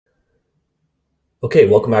Okay,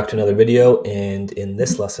 welcome back to another video, and in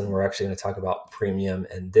this lesson we're actually going to talk about premium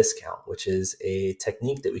and discount, which is a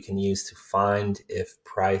technique that we can use to find if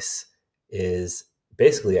price is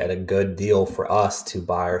basically at a good deal for us to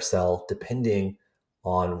buy or sell depending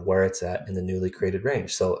on where it's at in the newly created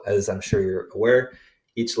range. So as I'm sure you're aware,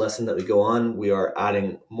 each lesson that we go on, we are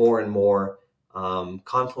adding more and more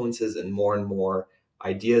confluences and more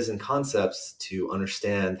ideas and concepts to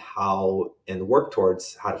understand how and work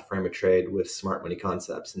towards how to frame a trade with smart money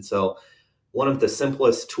concepts. And so one of the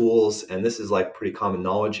simplest tools, and this is like pretty common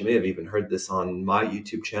knowledge, you may have even heard this on my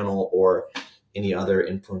YouTube channel or any other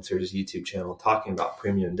influencer's YouTube channel talking about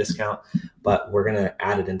premium and discount, but we're going to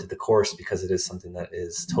add it into the course because it is something that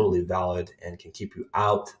is totally valid and can keep you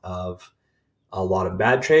out of a lot of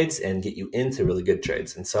bad trades and get you into really good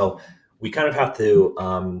trades. And so we kind of have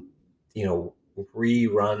to,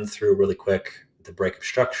 rerun through really quick the breakup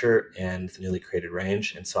structure and the newly created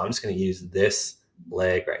range. And so I'm just going to use this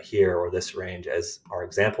leg right here or this range as our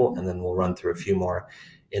example, and then we'll run through a few more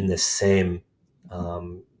in this same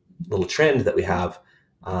little trend that we have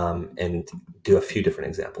and do a few different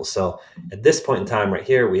examples. So at this point in time right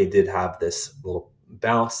here, we did have this little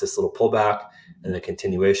bounce, this little pullback, and a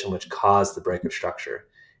continuation, which caused the breakup structure.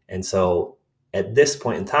 And so at this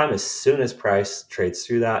point in time, as soon as price trades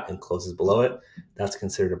through that and closes below it, that's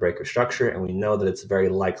considered a breakup structure. And we know that it's very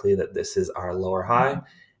likely that this is our lower high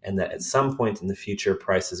and that at some point in the future,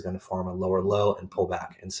 price is going to form a lower low and pull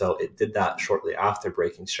back. And so it did that shortly after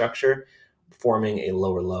breaking structure, forming a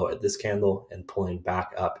lower low at this candle and pulling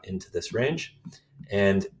back up into this range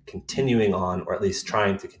and continuing on, or at least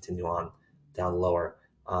trying to continue on down lower.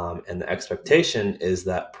 And the expectation is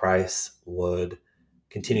that price would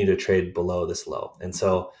continue to trade below this low. And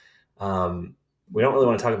so we don't really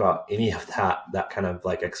want to talk about any of that kind of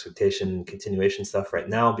like expectation continuation stuff right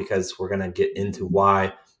now, because we're going to get into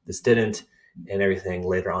why this didn't and everything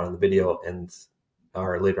later on in the video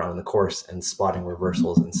or later on in the course, and spotting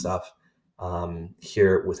reversals and stuff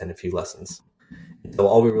here within a few lessons. So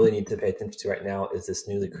all we really need to pay attention to right now is this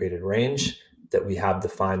newly created range that we have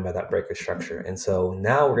defined by that breaker structure. And so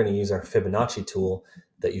now we're going to use our Fibonacci tool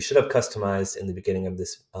that you should have customized in the beginning of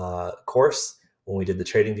this course when we did the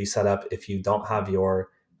TradingView setup. If you don't have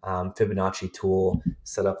your Fibonacci tool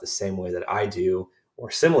set up the same way that I do,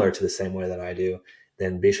 or similar to the same way that I do,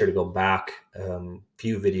 then be sure to go back a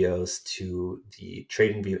few videos to the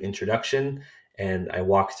TradingView introduction, and I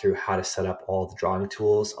walk through how to set up all the drawing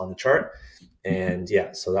tools on the chart. And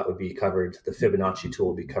yeah, so that would be covered. The Fibonacci tool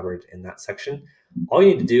will be covered in that section. All you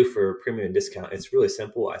need to do for premium and discount, it's really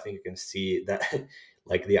simple. I think you can see that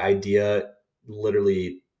like the idea,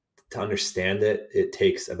 literally to understand it, it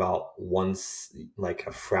takes about like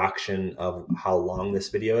a fraction of how long this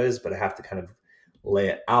video is, but I have to kind of lay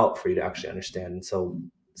it out for you to actually understand. And so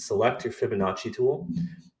select your Fibonacci tool,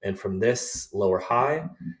 and from this lower high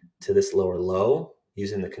to this lower low,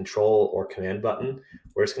 using the control or command button,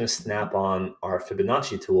 we're just going to snap on our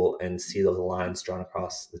Fibonacci tool and see those lines drawn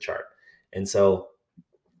across the chart. And so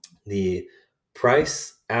the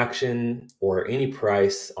price action, or any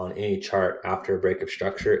price on any chart after a breakup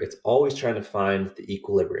structure, it's always trying to find the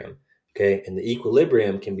equilibrium. Okay, and the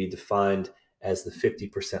equilibrium can be defined as the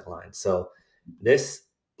 50% line. So this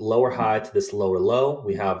lower high to this lower low,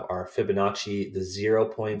 we have our Fibonacci, the 0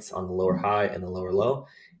 points on the lower high and the lower low.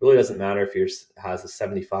 It really doesn't matter if yours has a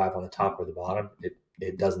 75 on the top or the bottom.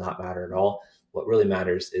 It does not matter at all. What really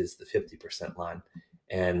matters is the 50% line.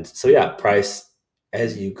 And so yeah, price,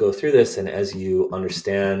 as you go through this and as you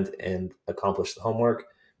understand and accomplish the homework,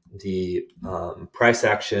 the price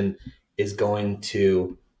action is going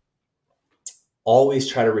to always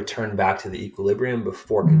try to return back to the equilibrium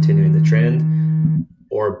before continuing the trend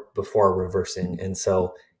or before reversing. And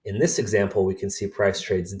so in this example, we can see price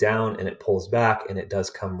trades down and it pulls back, and it does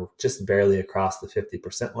come just barely across the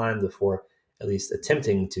 50% line before at least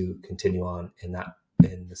attempting to continue on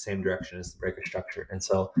in the same direction as the breaker structure. And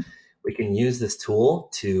so we can use this tool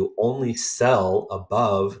to only sell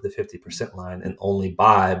above the 50% line and only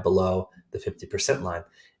buy below the 50% line.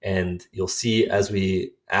 And you'll see as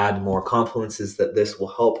we add more confluences that this will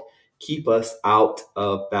help keep us out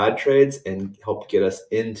of bad trades and help get us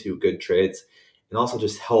into good trades, and also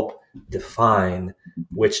just help define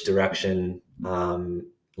which direction,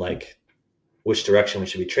 which direction we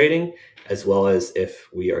should be trading, as well as if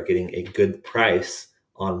we are getting a good price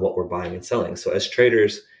on what we're buying and selling. So as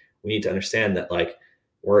traders, we need to understand that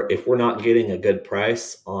if we're not getting a good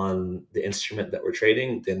price on the instrument that we're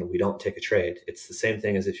trading, then we don't take a trade. It's the same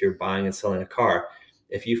thing as if you're buying and selling a car.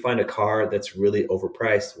 If you find a car that's really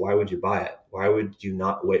overpriced, why would you buy it? Why would you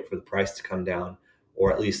not wait for the price to come down,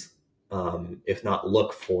 or at least, if not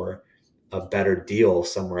look for a better deal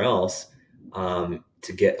somewhere else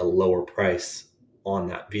to get a lower price on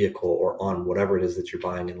that vehicle or on whatever it is that you're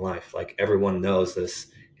buying in life. Like, everyone knows this,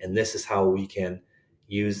 and this is how we can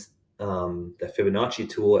use the Fibonacci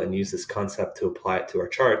tool and use this concept to apply it to our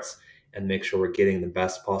charts and make sure we're getting the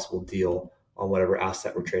best possible deal on whatever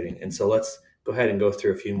asset we're trading. And so let's go ahead and go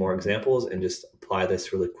through a few more examples and just apply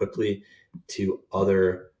this really quickly to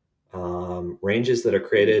other ranges that are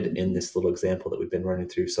created in this little example that we've been running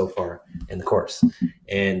through so far in the course.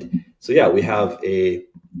 And so yeah, we have a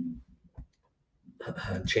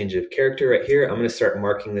change of character right here. I'm going to start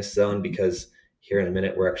marking this zone because here in a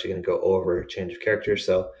minute we're actually going to go over change of character.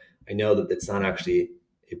 So I know that it's not actually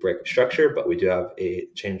a break of structure, but we do have a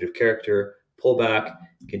change of character, pullback,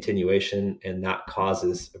 continuation, and that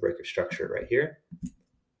causes a break of structure right here.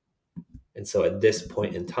 And so at this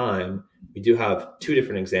point in time, we do have two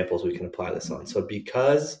different examples we can apply this on. So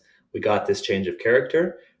because we got this change of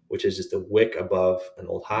character, which is just a wick above an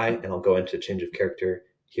old high, and I'll go into change of character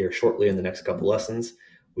here shortly in the next couple lessons,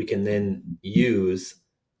 we can then use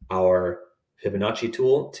our Fibonacci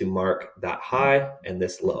tool to mark that high and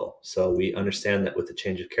this low. So we understand that with the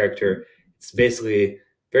change of character, it's basically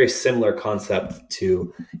very similar concept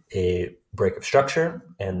to a break of structure,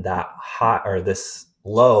 and that high, or this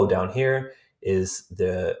low down here, is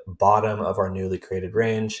the bottom of our newly created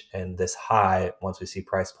range, and this high, once we see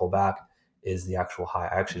price pull back, is the actual high.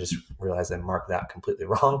 I actually just realized I marked that completely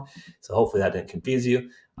wrong, so hopefully that didn't confuse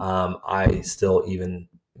you. I still even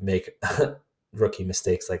make rookie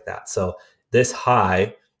mistakes like that. So this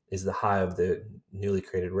high is the high of the newly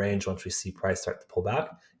created range once we see price start to pull back.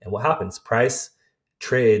 And what happens? Price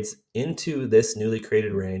trades into this newly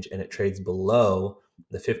created range, and it trades below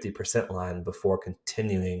the 50% line before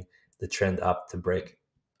continuing the trend up to break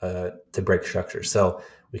structure. So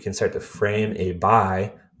we can start to frame a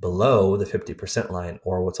buy below the 50% line,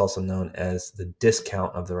 or what's also known as the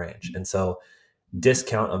discount of the range. And so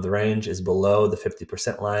discount of the range is below the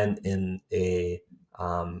 50% line in a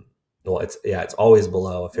it's always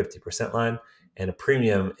below a 50% line, and a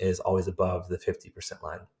premium is always above the 50%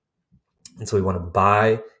 line. And so we want to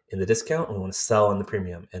buy in the discount and we want to sell in the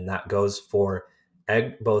premium, and that goes for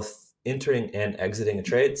both entering and exiting a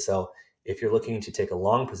trade. So if you're looking to take a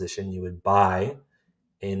long position, you would buy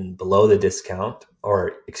in below the discount,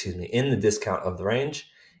 in the discount of the range,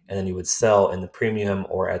 and then you would sell in the premium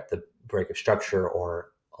or at the break of structure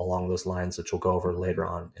or along those lines, which we'll go over later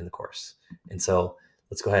on in the course. And so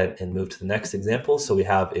let's go ahead and move to the next example. So we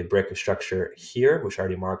have a break of structure here, which I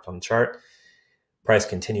already marked on the chart. Price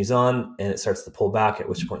continues on and it starts to pull back, at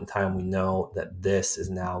which point in time we know that this is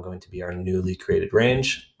now going to be our newly created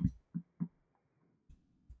range.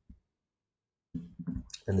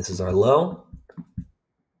 And this is our low.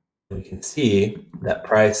 And we can see that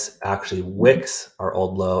price actually wicks our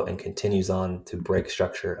old low and continues on to break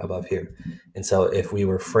structure above here. And so if we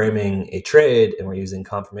were framing a trade and we're using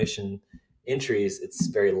confirmation entries, it's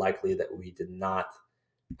very likely that we did not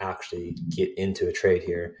actually get into a trade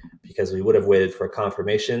here, because we would have waited for a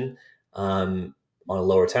confirmation on a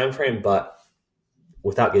lower time frame. But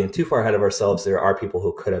without getting too far ahead of ourselves, there are people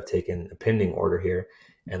who could have taken a pending order here,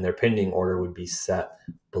 and their pending order would be set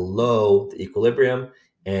below the equilibrium,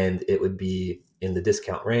 and it would be in the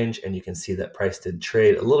discount range. And you can see that price did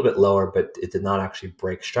trade a little bit lower, but it did not actually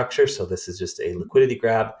break structure. So this is just a liquidity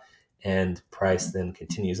grab, and price then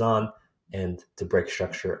continues on and to break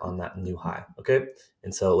structure on that new high. Okay,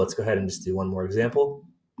 and so let's go ahead and just do one more example.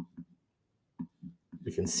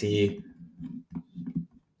 We can see,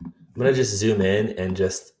 I'm gonna just zoom in and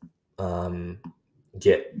just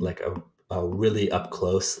get like a really up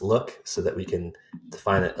close look so that we can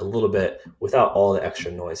define it a little bit without all the extra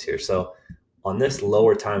noise here. So on this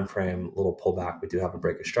lower time frame little pullback, we do have a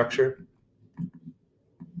break of structure.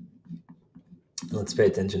 Let's pay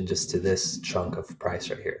attention just to this chunk of price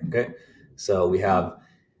right here. Okay, so we have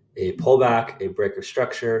a pullback, a break of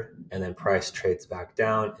structure, and then price trades back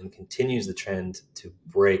down and continues the trend to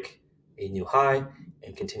break a new high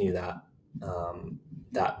and continue that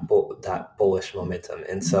that bullish momentum.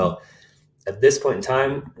 And so at this point in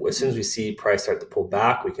time, as soon as we see price start to pull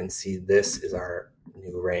back, we can see this is our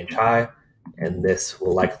new range high, and this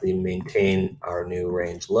will likely maintain our new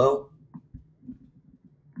range low.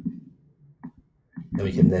 And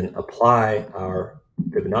we can then apply our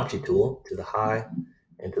Fibonacci tool to the high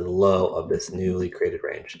and to the low of this newly created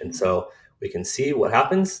range. And so we can see what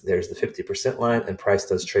happens. There's the 50% line, and price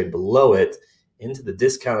does trade below it into the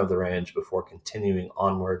discount of the range before continuing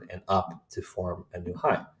onward and up to form a new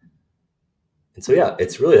high. And so, yeah,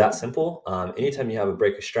 it's really that simple. Anytime you have a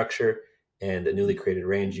break of structure and a newly created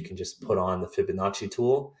range, you can just put on the Fibonacci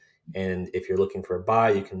tool And if you're looking for a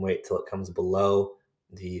buy, you can wait till it comes below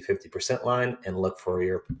the 50% line and look for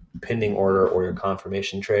your pending order or your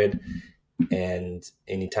confirmation trade. And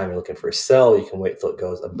anytime you're looking for a sell, you can wait till it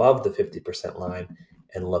goes above the 50% line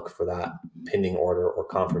and look for that pending order or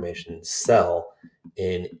confirmation sell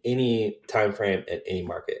in any time frame at any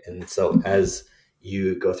market. And so as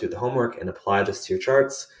you go through the homework and apply this to your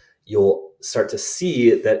charts, you'll start to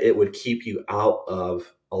see that it would keep you out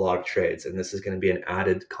of a lot of trades. And this is going to be an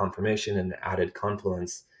added confirmation and an added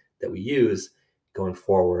confluence that we use going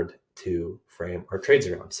forward to frame our trades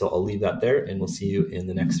around. So I'll leave that there and we'll see you in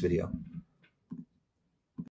the next video.